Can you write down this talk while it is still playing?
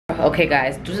Okay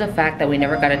guys, due to the fact that we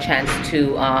never got a chance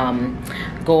to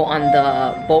go on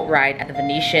the boat ride at the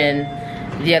Venetian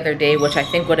the other day, which I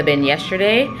think would have been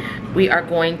yesterday, we are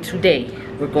going today.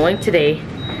 We're going today,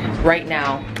 right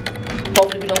now.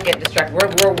 Hopefully we don't get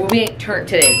distracted. We ain't turned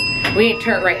today. We ain't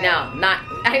turned right now.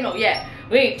 I know yet.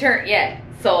 We ain't turned yet.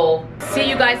 So see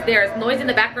you guys there. There's noise in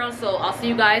the background, so I'll see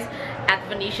you guys at the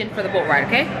Venetian for the boat ride,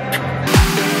 okay?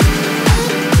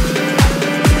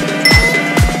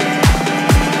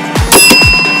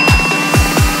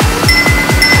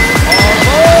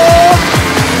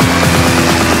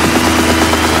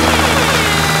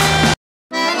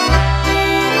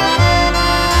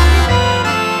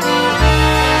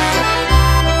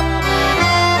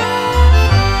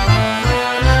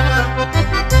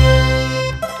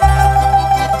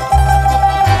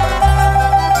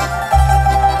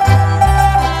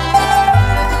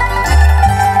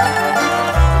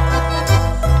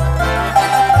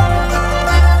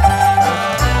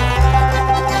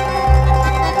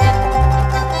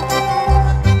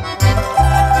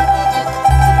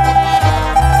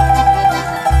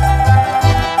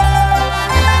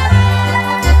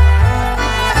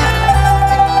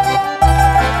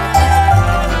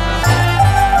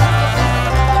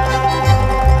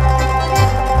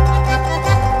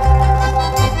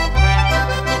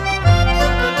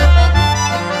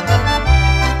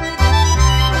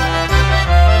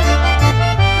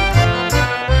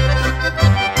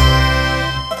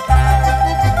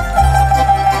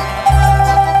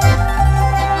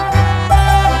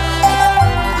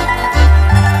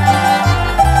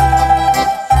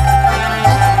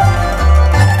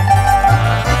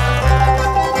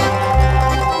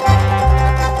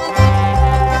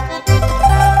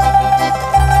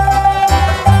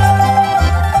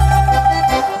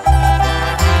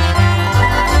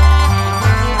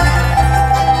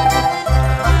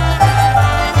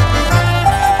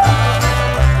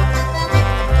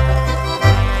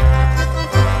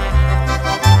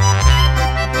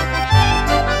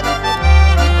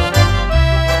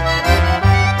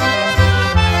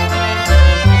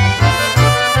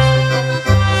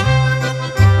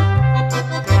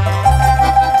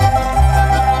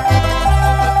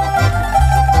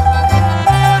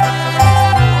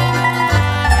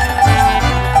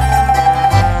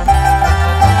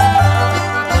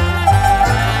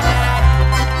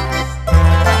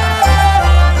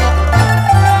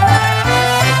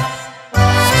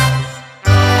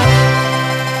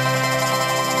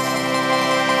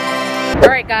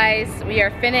 Alright guys, we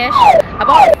are finished.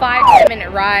 About a 5-10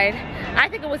 minute ride. I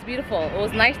think it was beautiful. It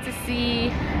was nice to see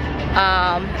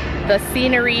the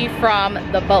scenery from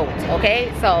the boat,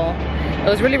 okay? So it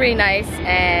was really nice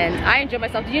and I enjoyed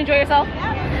myself. Did you enjoy yourself?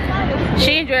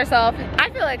 She enjoyed herself. I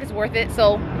feel like it's worth it.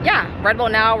 So yeah, right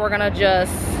about now we're gonna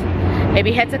just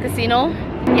maybe head to casino,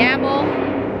 gamble,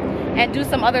 and do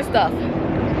some other stuff.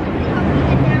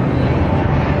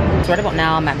 So right about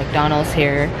now I'm at McDonald's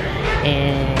here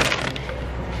in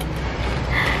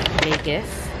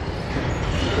Vegas.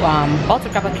 About to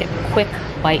grab a quick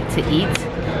bite to eat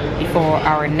before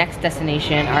our next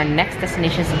destination. Our next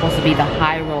destination is supposed to be the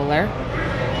High Roller.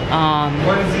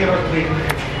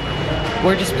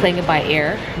 We're just playing it by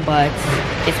ear, but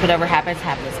it's whatever happens,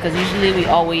 happens. Because usually we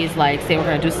always like say we're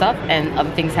gonna do stuff and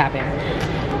other things happen.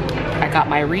 I got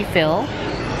my refill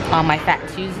on my Fat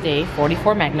Tuesday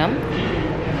 44 Magnum.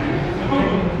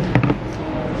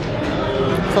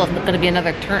 So it's gonna be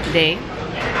another turn day.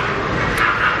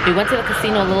 We went to the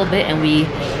casino a little bit and we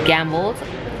gambled.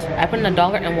 I put in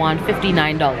 $1 and won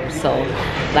 $59. So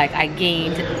like I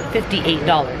gained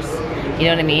 $58. You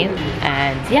know what I mean?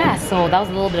 And yeah, so that was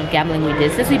a little bit of gambling we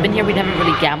did. Since we've been here, we never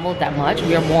really gambled that much.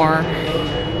 We are more,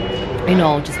 you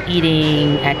know, just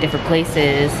eating at different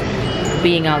places,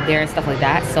 being out there and stuff like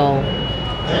that. So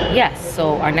yes,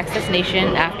 so our next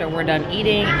destination after we're done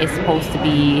eating is supposed to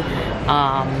be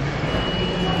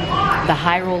the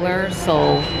High Roller.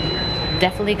 So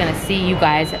definitely gonna see you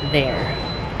guys there.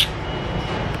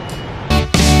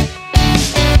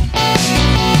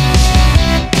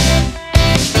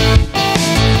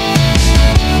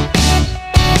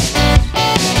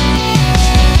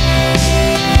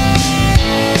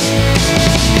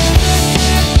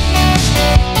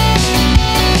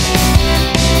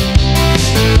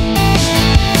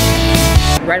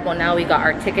 Right about now we got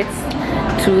our tickets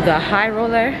to the High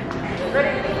Roller.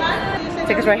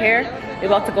 Tickets right here. We're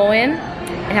about to go in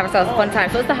and have ourselves a fun time.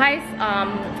 So it's the highest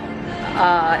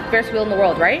Ferris wheel in the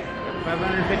world, right?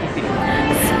 550 feet.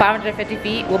 550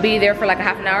 feet. We'll be there for like a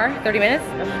half an hour, 30 minutes.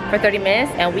 For 30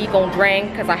 minutes, and we gonna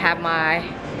drink because I have my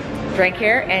drink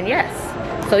here. And yes,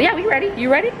 so yeah, we ready? You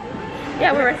ready?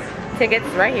 Yeah, we're ready. Tickets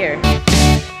right here.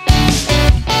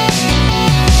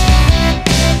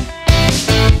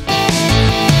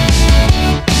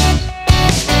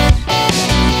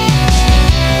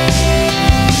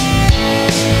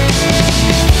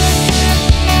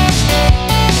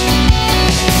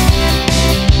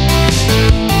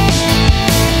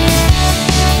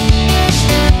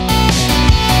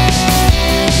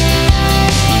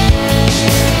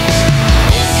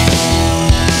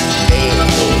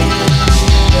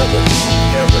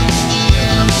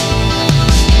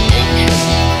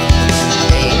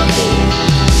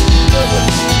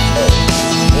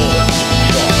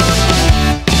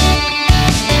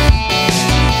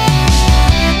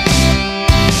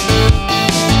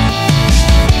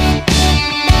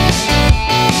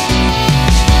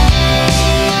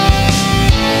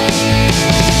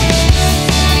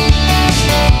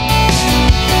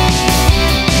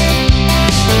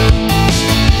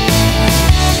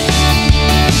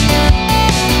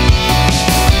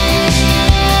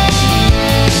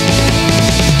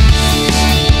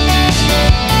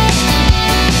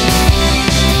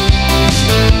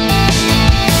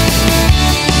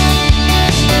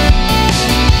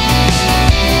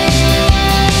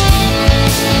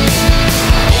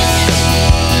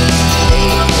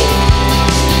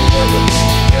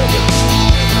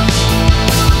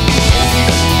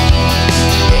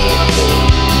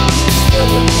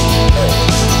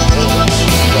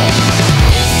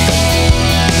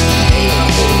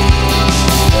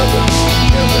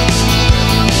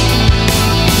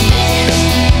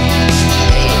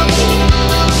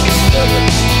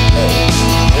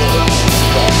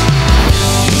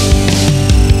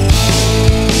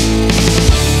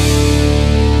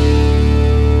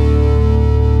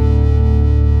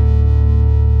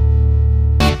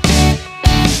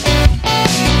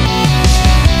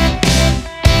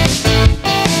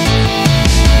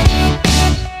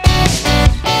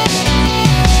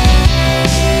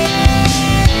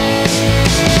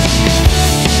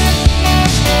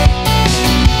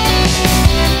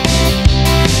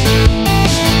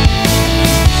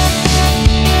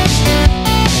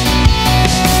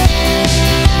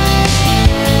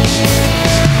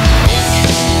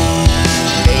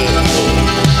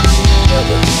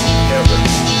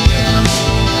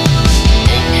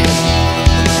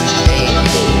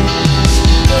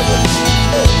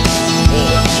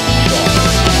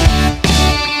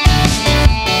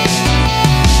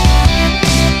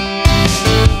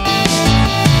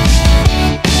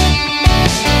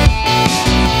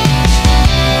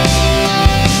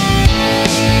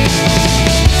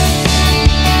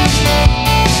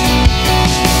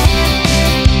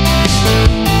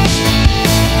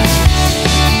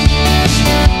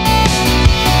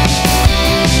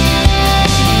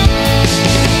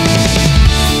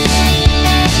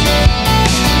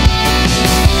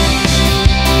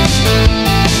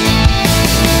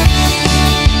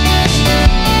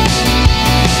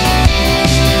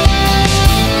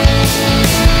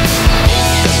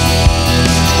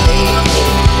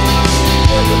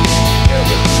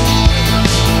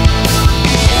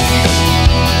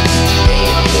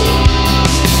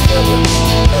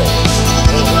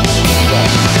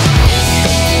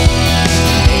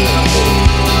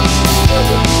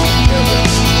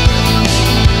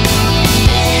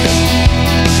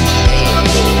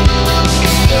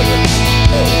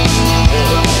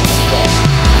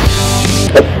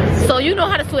 So you know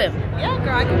how to swim? Yeah,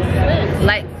 girl, I can swim.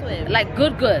 Like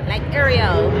good. Like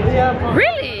Ariel.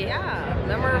 Really? Yeah,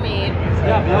 the mermaid.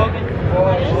 Yeah, vlogging.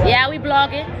 Yeah, we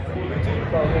blogging.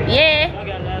 Yeah.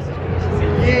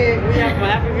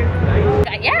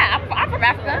 Yeah, I'm from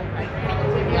Africa.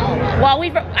 Well,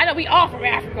 I know we all from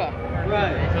Africa.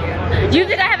 Right. You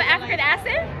think I have an African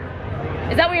accent?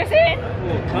 Is that what you're saying?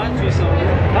 Country, so.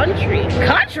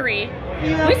 Country?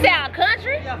 We sound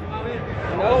country?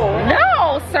 No.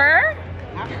 No, sir.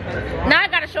 Now I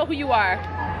gotta show who you are.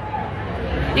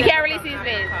 You can't really see his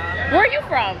face. Where are you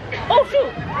from? Oh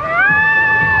shoot.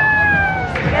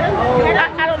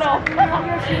 I don't know.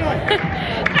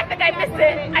 I think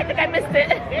I missed it.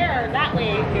 There, that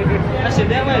way. That's it,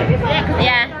 that way?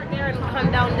 Yeah. Start there and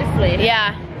come down this way.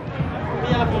 Yeah.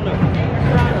 Where y'all from though?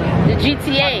 The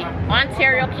GTA,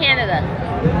 Ontario, Canada.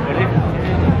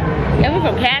 Yeah, we're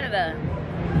from Canada.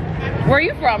 Where are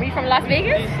you from? Are you from Las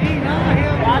Vegas?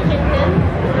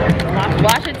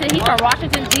 Washington. He's from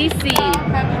Washington, D.C.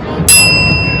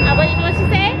 What did you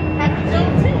say?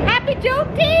 Happy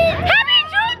Juneteenth! Happy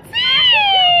Juneteenth!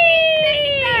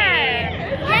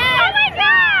 Yeah. Oh my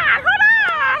God! Hold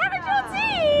on! Happy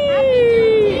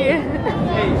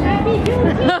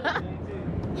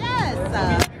Juneteenth! Yes.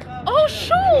 Oh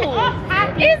shoot!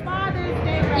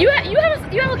 You have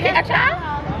a child?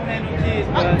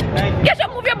 Get your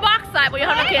move your box side, but you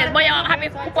have no kids. But you happy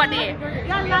for day.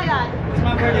 It's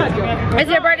my birthday. Is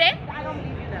it your birthday? I don't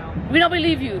believe you now. We don't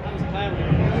believe you.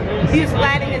 He's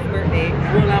planning his birthday.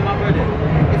 It's not my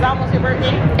birthday. It's almost your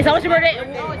birthday? It's almost your birthday?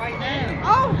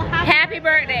 Oh, Happy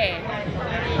birthday.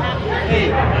 Hey,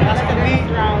 that's the beat.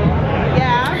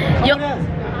 yeah. Yo,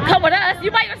 come with us.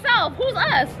 You by yourself. Who's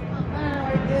us?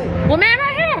 Well, man,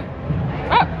 right here.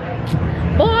 Oh.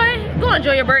 Boy, go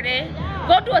enjoy your birthday.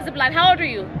 Go do a zip line. How old are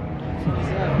you?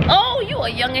 Oh, you a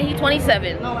youngin'. He's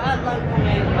 27. No, I like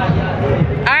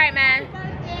All right, man.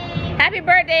 Happy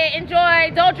birthday.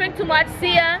 Enjoy. Don't drink too much.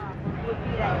 See ya.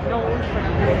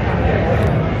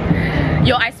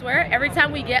 Yo, I swear, every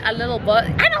time we get a little buzz,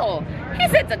 I know. He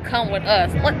said to come with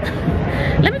us. What?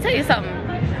 Let me tell you something.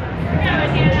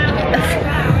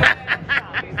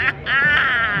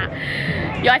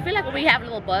 Yo, I feel like when we have a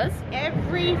little buzz,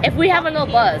 if we have a little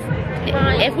buzz,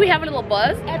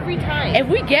 Every time. if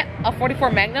we get a 44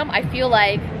 Magnum, I feel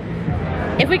like,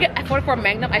 if we get a 44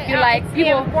 Magnum, I feel like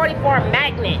people. 44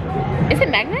 magnet. Is it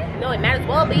magnet? No, it might as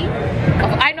well be.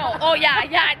 Oh, I know. Oh yeah.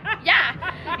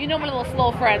 You know, I'm a little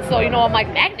slow friend, so you know I'm like,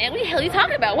 magnet. What the hell are you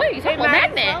talking about? What are you talking about,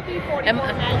 magnet? And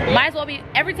might as well be.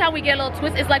 Every time we get a little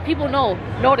twist, it's like people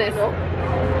notice.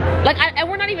 Like, and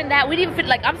we're not even that. We didn't even fit.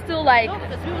 Like, I'm still like. No,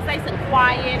 because we was nice and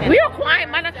quiet. We were quiet,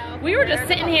 man. We were just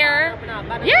sitting here.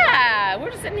 Yeah, we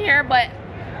were just sitting here, but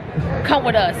come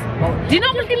with us. Do you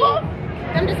know what people?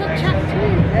 I'm just a chat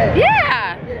too.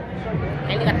 Yeah.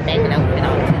 And you got the banging outfit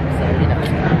on too, so you know.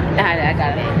 I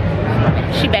got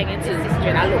it. She banging too.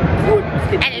 And I look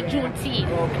good. And it's Juneteenth.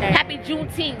 Okay. Happy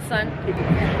Juneteenth, son.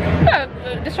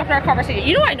 Disrupt our conversation.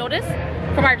 You know what I noticed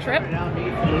from our trip?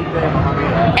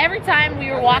 Every time we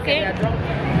were walking.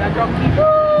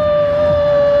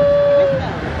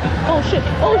 Oh shit!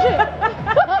 Oh shit!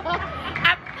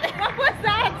 What was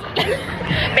that?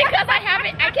 Because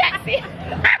I can't see.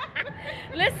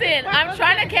 Listen, I'm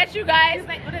trying to catch you guys.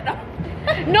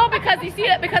 No, because you see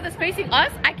it, because it's facing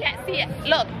us, I can't see it.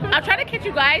 Look, I'm trying to catch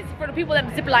you guys for the people that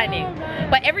are ziplining.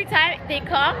 But every time they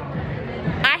come,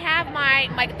 I have my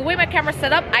the way my camera's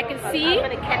set up, I can see.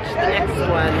 I'm gonna catch the next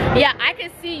one. Yeah, I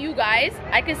can see you guys.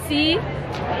 I can see,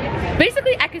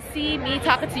 basically I can see me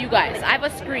talking to you guys. I have a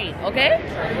screen, okay?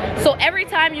 So every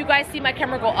time you guys see my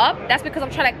camera go up, that's because I'm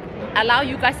trying to allow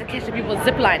you guys to catch the people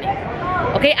ziplining.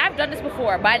 Okay, I've done this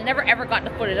before, but I never ever got the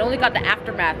footage. I only got the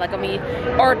aftermath, like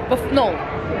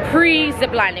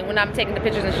pre-ziplining when I'm taking the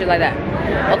pictures and shit like that.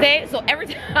 Okay, so every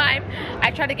time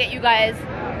I try to get you guys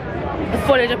the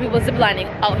footage of people ziplining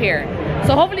out here.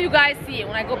 So hopefully you guys see it.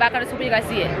 When I go back on this, hopefully you guys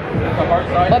see it.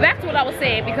 But back to what I was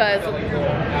saying,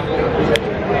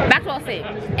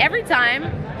 every time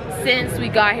since we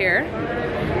got here,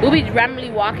 we'll be randomly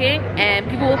walking and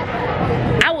people,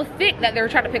 I would think that they were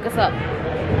trying to pick us up.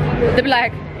 They'll be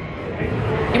like,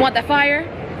 you want that fire?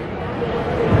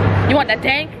 You want that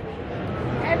dank?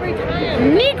 Every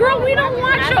time. Negro, we don't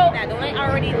want you. Don't I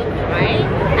already look right?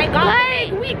 I got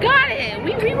it. We got it.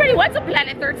 We already went to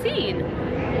Planet 13.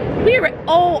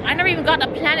 Oh, I never even got the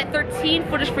Planet 13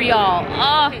 footage for y'all.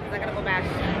 Oh, Okay, 'cause I gotta go back.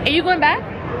 are you going back?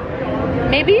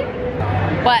 Maybe.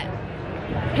 But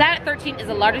Planet 13 is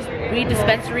the largest weed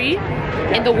dispensary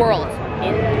in the world.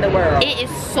 In the world. It is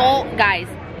so, guys.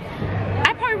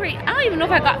 I probably don't even know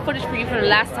if I got footage for you from the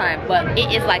last time, but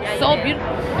it is like so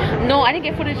beautiful. No, I didn't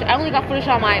get footage. I only got footage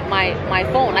on my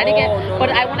phone. I didn't get, but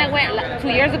when I went 2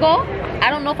 years ago, I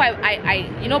don't know if I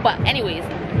you know, but anyways,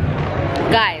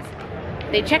 guys,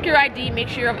 they check your ID, make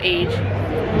sure you're of age.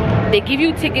 They give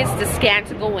you tickets to scan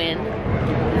to go in.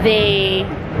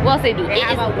 What else they do? They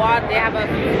have a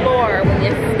floor when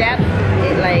you step.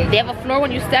 They have a floor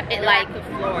when you step. It like the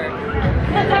floor.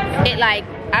 It like,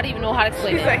 I don't even know how to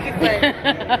explain it.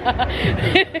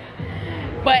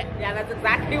 But yeah, that's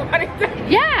exactly what it does.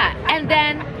 Yeah, and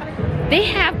then they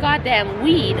have goddamn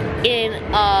weed in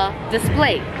a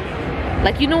display.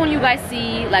 Like, you know when you guys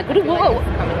see like what?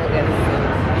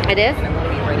 It is.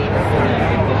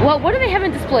 Well, what do they have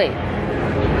in display? I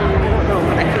don't know.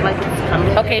 I feel like it's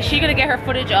coming. Okay, she's gonna get her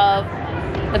footage of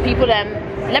the people that.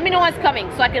 Let me know when it's coming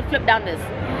so I can flip down this.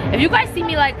 If you guys see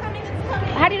me like,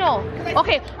 how do you know?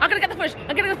 Okay, I'm gonna get the footage.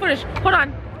 I'm gonna get the footage. Hold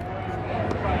on.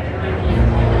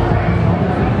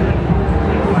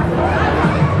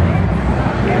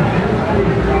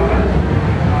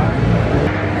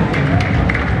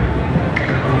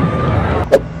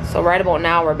 So right about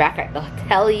now we're back at the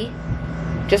telly,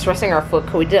 just resting our foot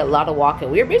because we did a lot of walking.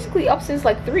 We were basically up since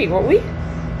like 3, weren't we?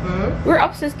 We were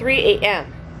up since 3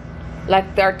 a.m. Like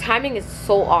our timing is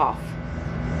so off.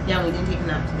 Yeah, we didn't take a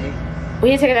nap today. We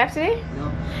didn't take a nap today?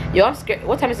 No. Yo, I'm scared.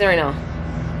 What time is it right now?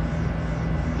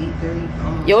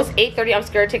 8:30. Yo, it's 8:30. I'm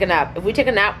scared to take a nap. If we take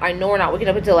a nap, I know we're not waking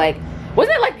up until like,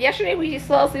 wasn't it like yesterday we just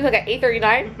fell asleep like at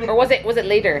 8:39? Or was it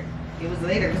later? It was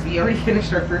later because we already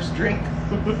finished our first drink.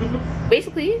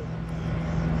 Basically,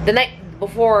 the night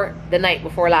before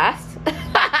last,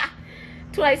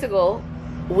 2 nights ago,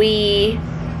 we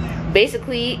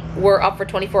basically were up for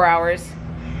 24 hours.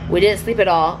 We didn't sleep at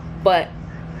all, but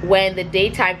when the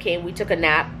daytime came, we took a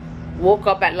nap, woke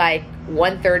up at like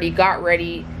 1:30, got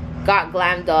ready, got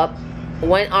glammed up,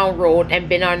 went on road and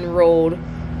been on road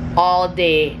all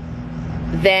day.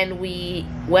 Then we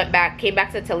came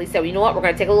back to the telly, said, well, you know what, we're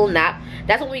gonna take a little nap.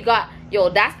 That's when we got, yo,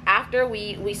 that's after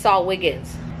we saw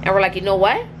Wiggins, and we're like, you know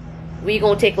what, we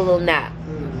gonna take a little nap.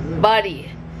 Buddy,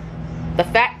 the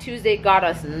Fat Tuesday got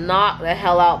us knocked the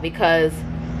hell out because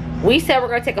we said we're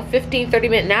gonna take a 15-30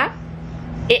 minute nap.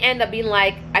 It ended up being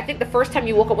like, I think the first time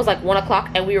you woke up was like 1 o'clock,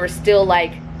 and we were still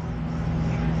like,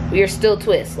 we were still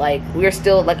twist, like we were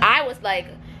still like, I was like,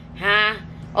 huh,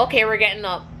 okay, we're getting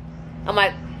up. I'm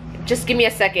like, just give me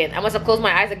a second. I must have closed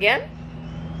my eyes again.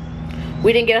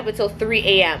 We didn't get up until 3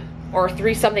 a.m. or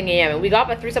 3 something a.m. and we got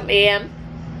up at 3 something a.m.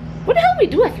 What the hell did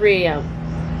we do at 3 a.m.?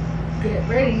 Get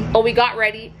ready. Oh, we got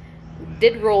ready,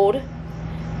 did road,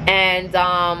 and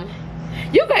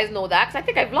you guys know that because I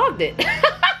think I vlogged it.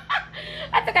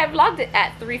 I think I vlogged it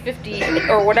at 3:50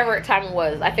 or whatever time it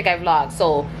was. I think I vlogged.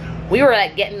 So we were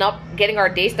like getting up, getting our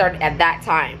day started at that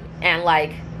time. And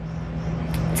like,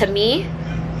 to me,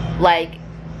 like,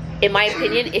 in my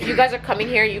opinion, if you guys are coming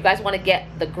here, you guys want to get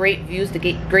the great views, to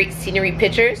get great scenery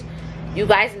pictures, you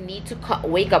guys need to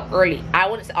wake up early. I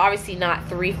wouldn't say, obviously not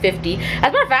 3:50. As a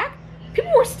matter of fact,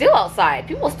 people were still outside.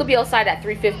 People will still be outside at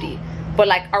 3:50. But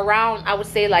like around, I would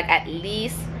say like at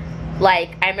least,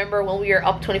 like I remember when we were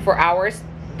up 24 hours,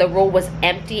 the road was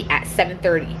empty at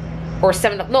 7:30 or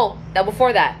 7. No,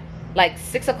 before that, like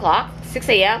 6 o'clock, 6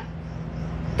 a.m.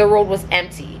 the road was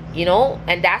empty, you know,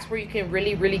 and that's where you can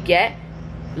really get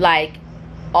like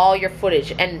all your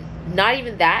footage. And not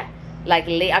even that, like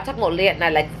late, I'm talking about late at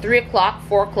night, like 3 o'clock,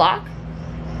 4 o'clock,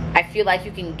 I feel like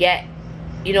you can get,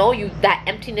 you know, that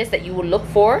emptiness that you would look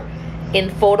for in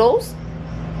photos,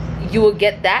 you will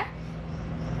get that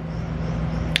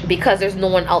because there's no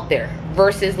one out there,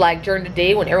 versus like during the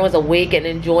day when everyone's awake and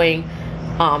enjoying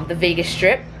the Vegas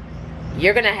Strip.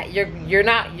 You're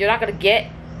not gonna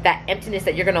get that emptiness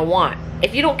that you're gonna want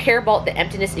if you don't care about the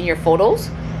emptiness in your photos.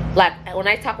 Like when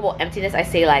I talk about emptiness, I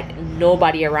say like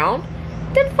nobody around,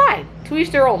 then fine, to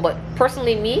each their own. But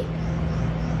personally, me,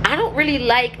 I don't really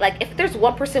like if there's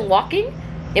one person walking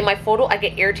in my photo, I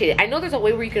get irritated. I know there's a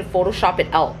way where you can Photoshop it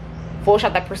out,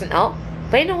 Photoshop that person out,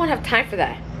 but I don't want to have time for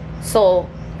that. So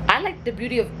I like the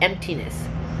beauty of emptiness.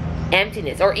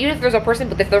 Or even if there's a person,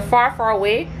 but if they're far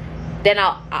away, then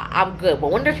I'm good.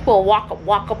 But when there's people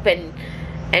walk up and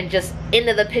just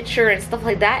into the picture and stuff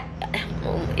like that,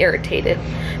 I'm irritated.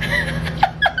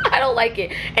 I don't like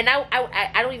it. And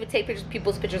I don't even take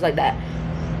people's pictures like that.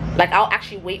 Like I'll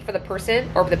actually wait for the person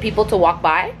or the people to walk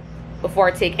by before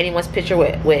I take anyone's picture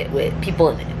with people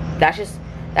in it. That's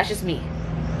just me.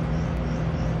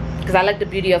 Because I like the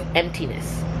beauty of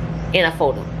emptiness in a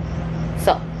photo.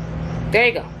 So there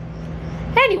you go.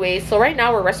 Anyways, so right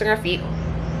now we're resting our feet.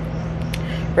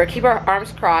 We're gonna keep our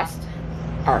arms crossed.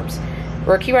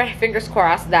 we're keeping our fingers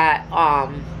crossed that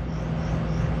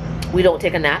we don't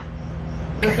take a nap.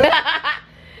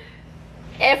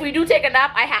 If we do take a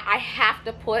nap, I have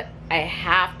to put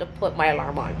my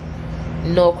alarm on.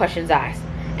 No questions asked.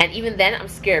 And even then, I'm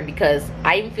scared because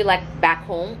I even feel like back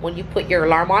home, when you put your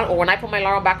alarm on, or when I put my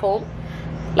alarm back home,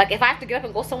 like if I have to get up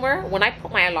and go somewhere, when I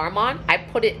put my alarm on, I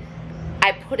put it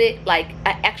like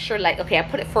an extra, like, okay, I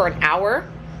put it for an hour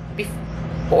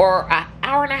or an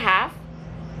hour and a half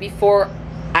before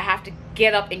I have to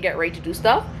get up and get ready to do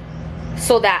stuff,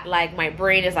 so that like my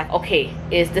brain is like, okay,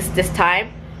 is this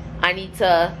time? I need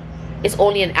to, it's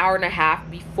only an hour and a half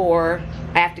before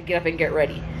I have to get up and get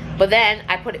ready. But then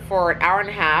I put it for an hour and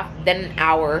a half, then an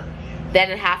hour,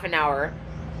 then a half an hour,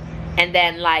 and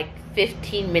then like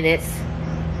 15 minutes.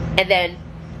 And then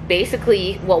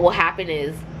basically what will happen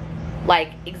is,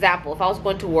 like, example, if I was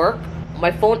going to work,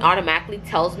 my phone automatically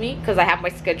tells me, because I have my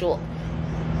schedule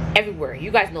everywhere.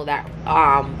 You guys know that.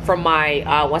 From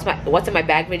my what's in my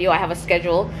bag video, I have a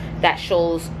schedule that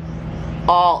shows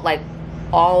all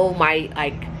my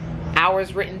like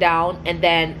hours written down, and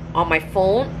then on my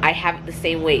phone I have it the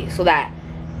same way, so that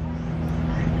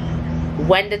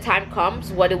when the time comes,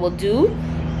 what it will do,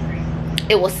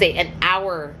 it will say an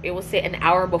hour. It will say an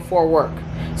hour before work.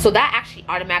 So that actually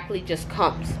automatically just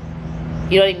comes.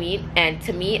 You know what I mean? And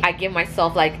to me, I give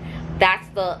myself like, that's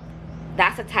the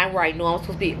time where I know I'm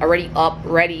supposed to be already up,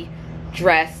 ready,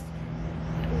 dressed,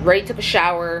 ready to take a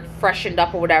shower, freshened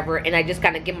up or whatever, and I just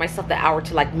kind of give myself the hour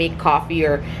to like make coffee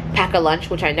or pack a lunch,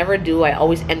 which I never do. I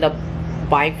always end up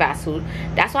buying fast food.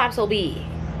 That's why I'm so big.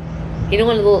 You know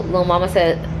when little mama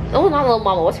said, oh, not little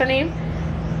mama, what's her name?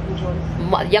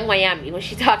 Young Miami, when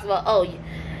she talks about, oh,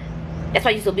 that's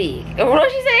why you so big. What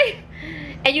does she say?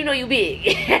 And you know you big.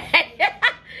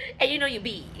 And you know you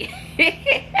big.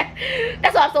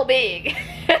 That's why I'm so big.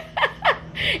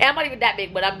 And I'm not even that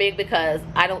big, but I'm big because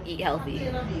I don't eat healthy.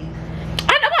 I'm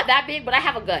not that big, but I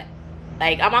have a gut.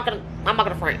 Like, I'm not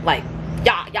gonna front. Like,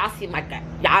 y'all see my gut.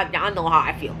 Y'all know how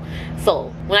I feel.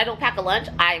 So when I don't pack a lunch,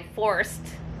 I'm forced.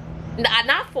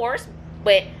 Not forced,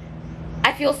 but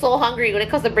I feel so hungry when it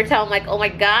comes to break time. I'm like, oh my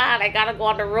god, I gotta go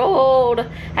on the road.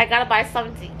 I gotta buy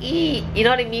something to eat. You know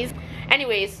what I mean?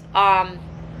 Anyways, my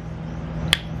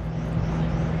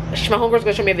homegirl's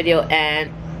gonna show me a video,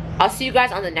 and I'll see you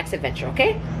guys on the next adventure,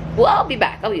 okay? Well, I'll be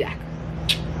back.